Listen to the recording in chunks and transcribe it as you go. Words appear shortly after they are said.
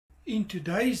In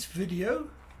today's video,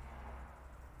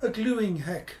 a gluing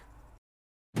hack.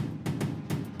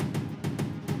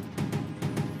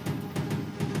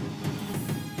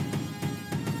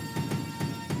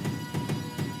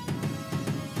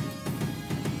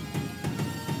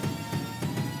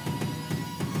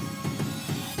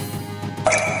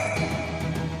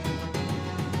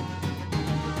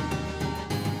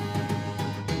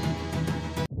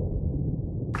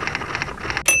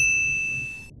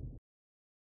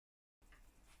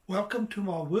 Welcome to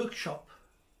my workshop.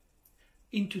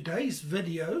 In today's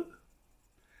video,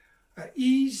 an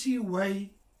easy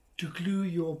way to glue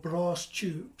your brass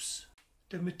tubes.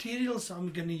 The materials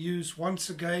I'm going to use, once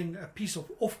again, a piece of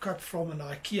offcut from an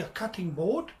Ikea cutting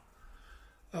board.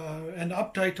 An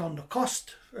update on the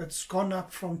cost, it's gone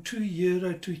up from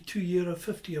 €2 to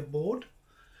 €2.50 a board.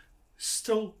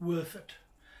 Still worth it.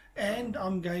 And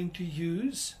I'm going to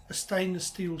use a stainless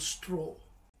steel straw.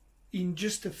 In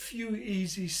just a few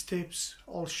easy steps,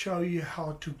 I'll show you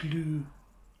how to glue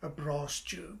a brass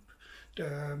tube.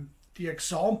 The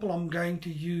example I'm going to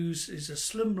use is a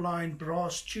slimline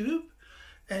brass tube,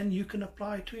 and you can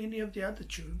apply it to any of the other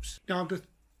tubes. Now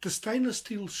the stainless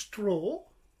steel straw,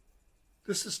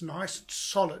 this is nice and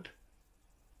solid.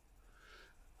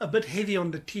 A bit heavy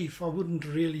on the teeth, I wouldn't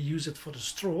really use it for the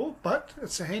straw, but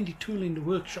it's a handy tool in the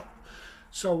workshop.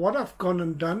 So what I've gone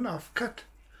and done, I've cut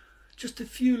just a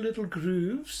few little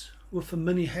grooves with a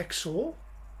mini hacksaw,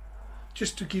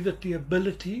 just to give it the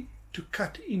ability to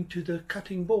cut into the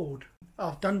cutting board.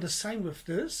 I've done the same with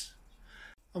this.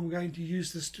 I'm going to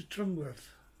use this to trim with.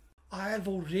 I have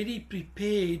already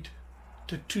prepared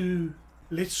the two,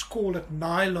 let's call it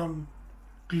nylon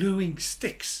gluing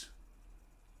sticks.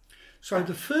 So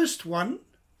the first one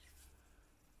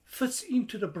fits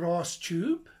into the brass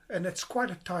tube, and it's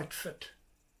quite a tight fit.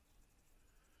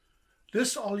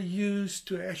 This I'll use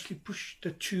to actually push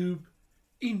the tube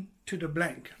into the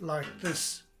blank, like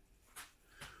this.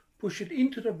 Push it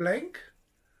into the blank,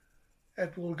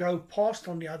 it will go past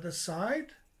on the other side.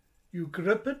 You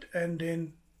grip it and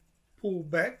then pull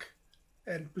back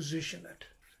and position it.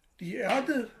 The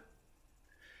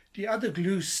other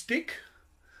glue stick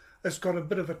has got a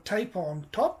bit of a taper on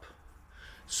top,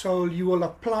 so you will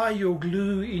apply your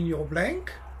glue in your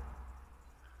blank.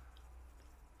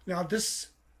 Now this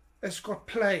has got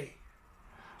play,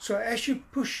 so as you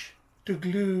push the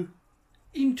glue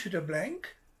into the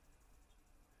blank,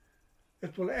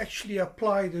 it will actually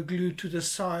apply the glue to the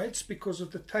sides because of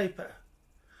the taper.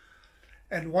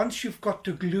 And once you've got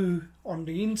the glue on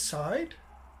the inside,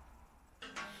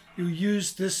 you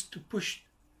use this to push.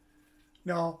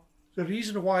 Now the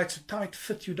reason why it's a tight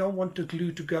fit, you don't want the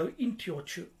glue to go into your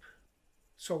tube.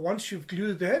 So once you've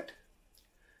glued that,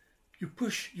 you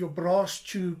push your brass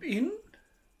tube in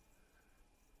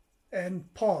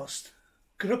and past.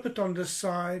 Grip it on the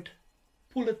side,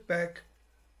 pull it back,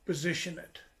 position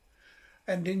it.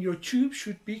 And then your tube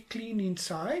should be clean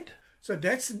inside. So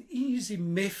that's an easy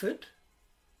method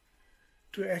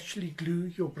to actually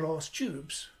glue your brass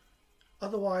tubes.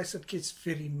 Otherwise it gets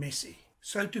very messy.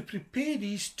 So to prepare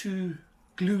these two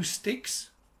glue sticks,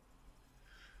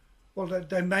 well,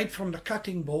 they're made from the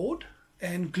cutting board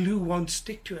and glue won't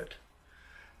stick to it.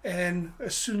 And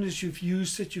as soon as you've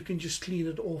used it, you can just clean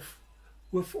it off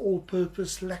with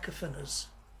all-purpose lacquer thinners.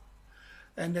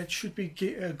 And that should be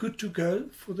good to go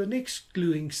for the next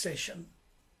gluing session.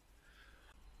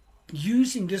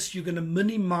 Using this, you're going to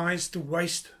minimize the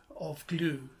waste of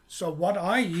glue. So what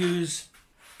I use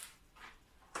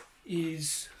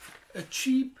is a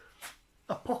cheap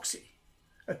epoxy,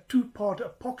 a 2-part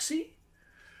epoxy,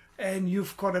 and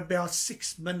you've got about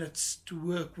 6 minutes to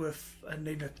work with, and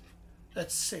then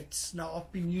it sets. Now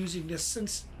I've been using this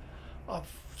since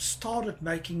I've started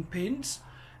making pens,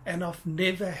 and I've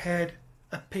never had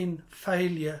a pen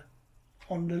failure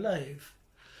on the lathe.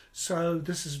 So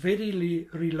this is very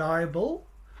reliable.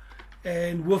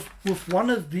 And with one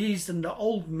of these in the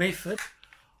old method,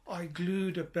 I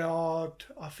glued about,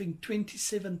 I think,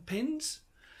 27 pens,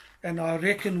 and I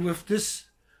reckon with this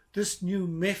new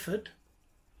method,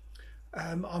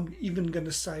 I'm even going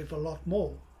to save a lot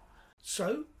more.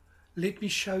 So let me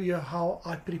show you how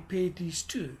I prepared these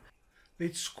two.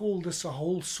 Let's call this a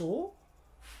hole saw,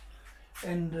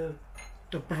 and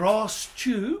the brass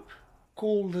tube,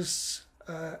 call this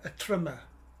a trimmer.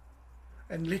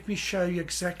 And let me show you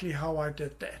exactly how I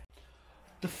did that.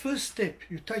 The first step,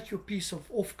 you take your piece of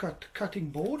offcut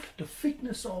cutting board. The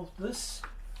thickness of this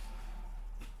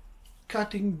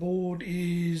cutting board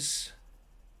is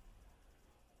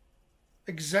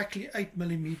exactly 8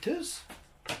 millimeters.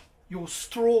 Your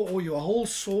straw or your hole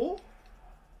saw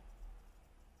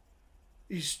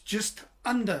is just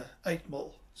under 8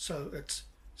 mil. so it's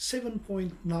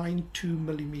 7.92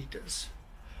 millimeters.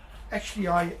 Actually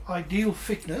ideal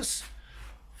thickness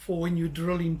for when you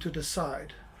drill into the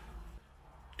side.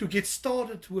 To get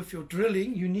started with your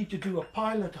drilling, you need to do a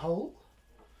pilot hole,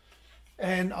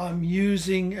 and I'm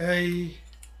using a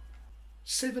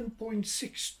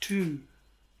 7.62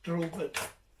 drill bit.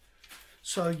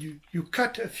 So you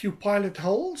cut a few pilot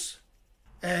holes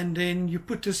and then you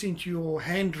put this into your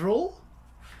hand drill.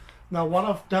 Now what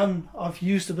I've done, I've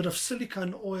used a bit of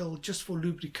silicone oil just for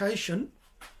lubrication.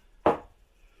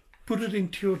 Put it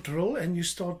into your drill and you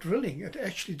start drilling. It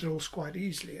actually drills quite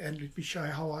easily, and let me show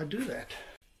you how I do that.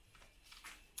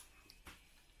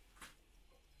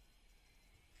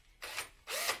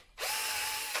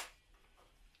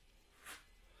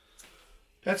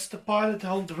 That's the pilot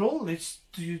hole drill. Let's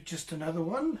do just another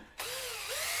one.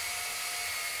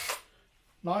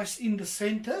 Nice in the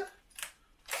center.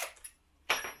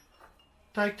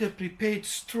 Take the prepared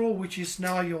straw, which is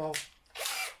now your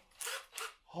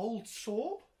hole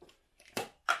saw.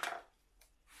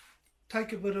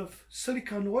 Take a bit of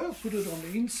silicone oil, put it on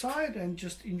the inside and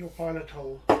just in your pilot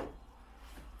hole.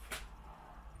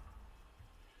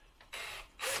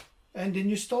 And then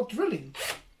you start drilling.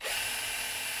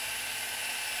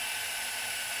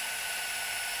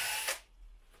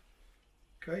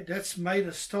 Okay, that's made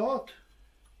a start,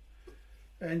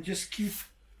 and just keep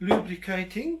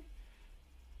lubricating.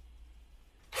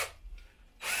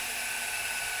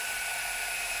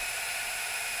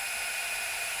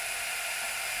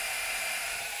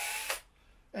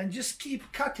 And just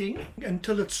keep cutting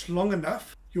until it's long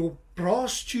enough. Your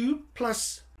brass tube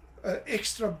plus an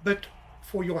extra bit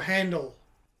for your handle.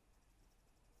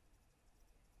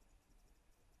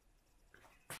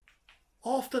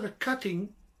 After the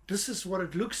cutting, this is what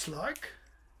it looks like.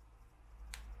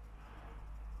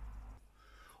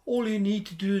 All you need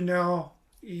to do now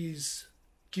is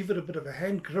give it a bit of a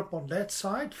hand grip on that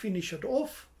side, finish it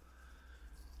off,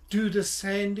 do the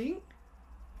sanding,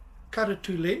 cut it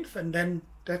to length, and then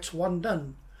that's one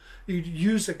done. You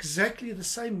use exactly the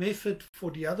same method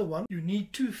for the other one. You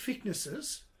need two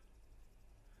thicknesses.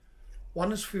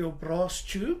 One is for your brass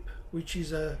tube, which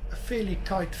is a fairly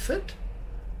tight fit.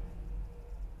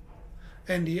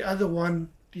 And the other one,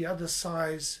 the other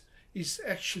size, is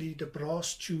actually the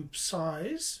brass tube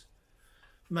size,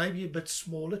 maybe a bit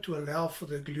smaller to allow for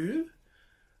the glue,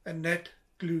 and that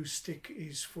glue stick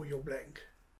is for your blank.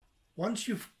 Once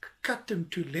you've cut them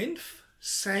to length,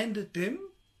 sanded them,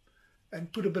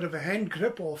 and put a bit of a hand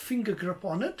grip or finger grip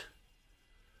on it,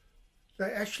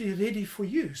 they're actually ready for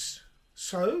use.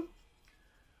 So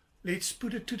let's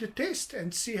put it to the test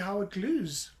and see how it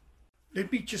glues. Let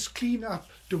me just clean up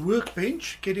the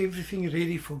workbench, get everything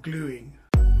ready for gluing.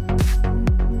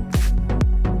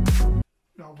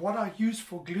 Now what I use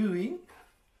for gluing,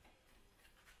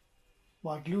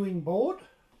 my gluing board,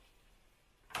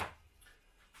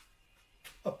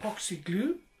 epoxy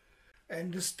glue,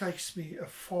 and this takes me a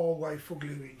far way for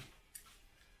gluing.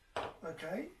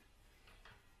 Okay.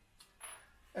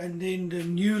 And then the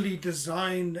newly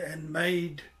designed and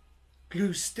made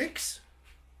glue sticks,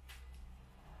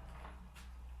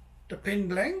 the pen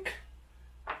blank,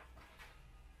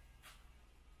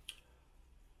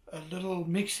 a little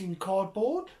mixing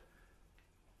cardboard,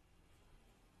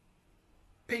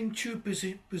 pen tube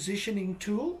positioning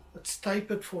tool, it's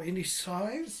tapered for any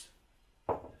size,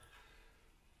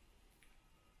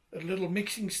 a little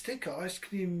mixing stick, an ice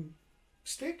cream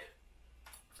stick,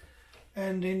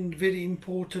 and then very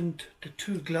important, the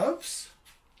two gloves,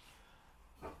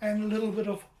 and a little bit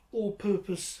of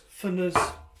all-purpose thinners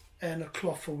and a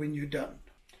cloth for when you're done.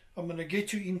 I'm going to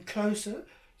get you in closer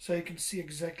so you can see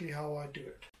exactly how I do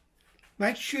it.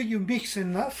 Make sure you mix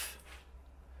enough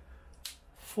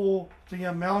for the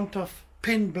amount of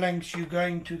pen blanks you're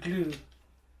going to glue.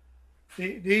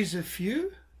 There's a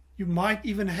few. You might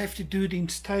even have to do it in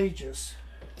stages.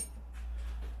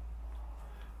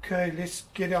 Okay, let's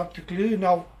get out the glue.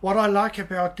 Now what I like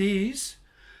about these,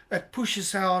 it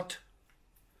pushes out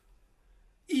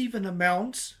even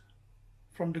amounts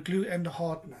from the glue and the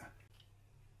hardener.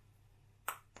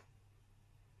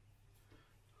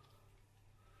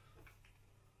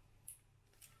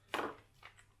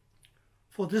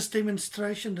 For this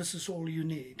demonstration, this is all you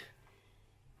need.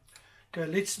 Okay,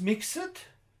 let's mix it.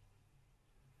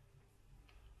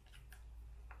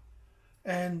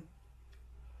 And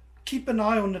keep an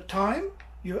eye on the time.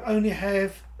 You only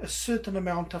have a certain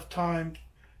amount of time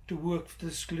to work with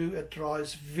this glue. It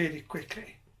dries very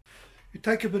quickly. You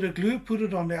take a bit of glue, put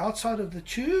it on the outside of the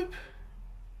tube.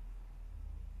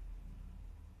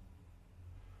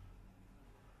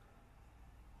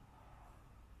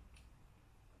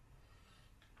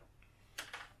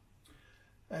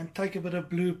 and take a bit of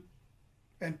blue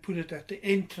and put it at the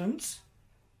entrance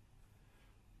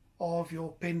of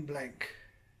your pen blank.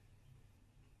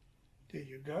 There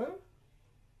you go.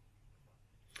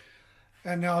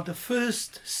 And now the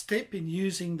first step in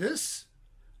using this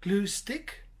glue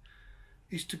stick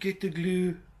is to get the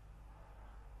glue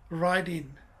right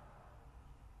in.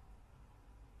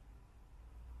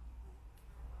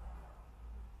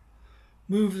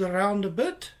 Move it around a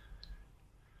bit.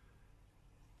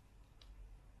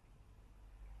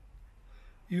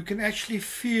 You can actually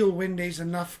feel when there's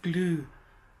enough glue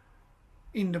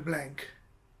in the blank.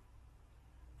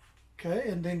 Okay,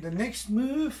 and then the next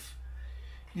move,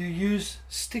 you use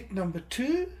stick number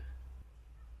 2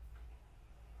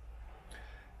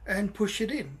 and push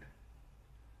it in.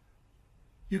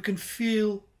 You can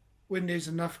feel when there's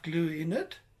enough glue in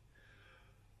it.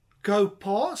 Go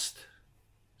past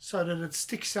so that it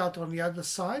sticks out on the other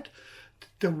side.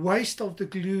 The waste of the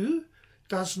glue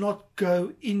does not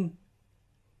go in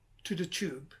to the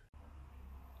tube.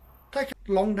 Take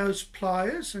long nose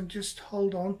pliers and just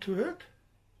hold on to it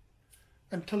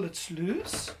until it's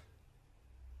loose.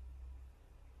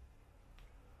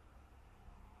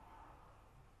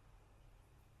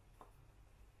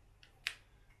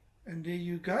 And there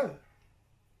you go.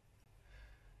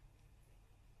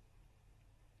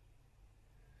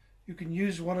 You can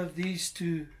use one of these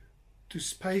to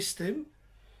space them.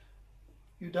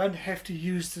 You don't have to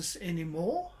use this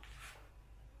anymore.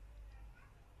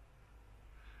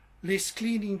 Less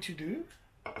cleaning to do.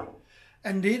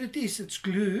 And there it is, it's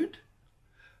glued.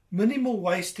 Minimal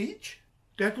wastage.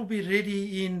 That will be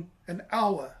ready in an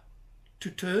hour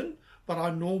to turn, but I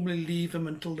normally leave them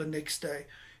until the next day.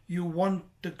 You want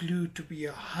the glue to be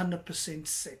 100%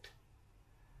 set.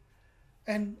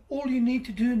 And all you need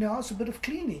to do now is a bit of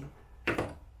cleaning.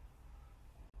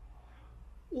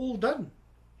 All done.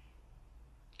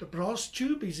 The brass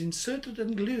tube is inserted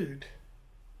and glued.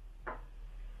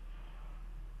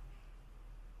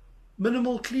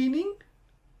 Minimal cleaning,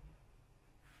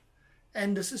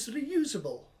 and this is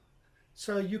reusable,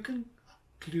 so you can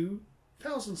glue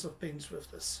thousands of pens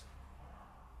with this.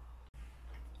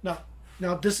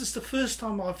 Now this is the first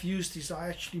time I've used these. I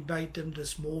actually made them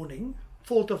this morning,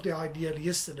 thought of the idea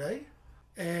yesterday,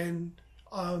 and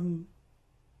I'm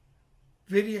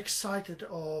very excited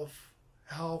of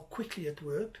how quickly it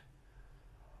worked.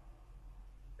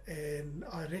 And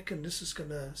I reckon this is going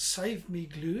to save me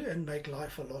glue and make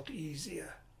life a lot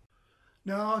easier.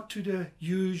 Now to the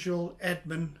usual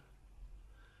admin.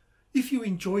 If you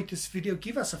enjoyed this video,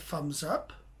 give us a thumbs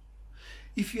up.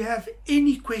 If you have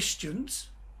any questions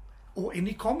or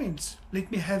any comments,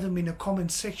 let me have them in the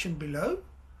comment section below.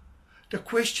 The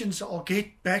questions I'll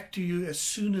get back to you as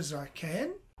soon as I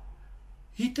can.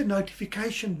 Hit the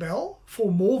notification bell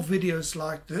for more videos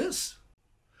like this.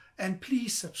 And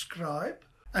please subscribe.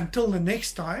 Until the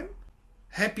next time,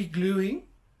 happy gluing,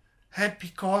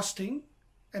 happy casting,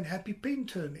 and happy pen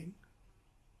turning.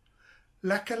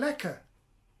 Lekker lekker.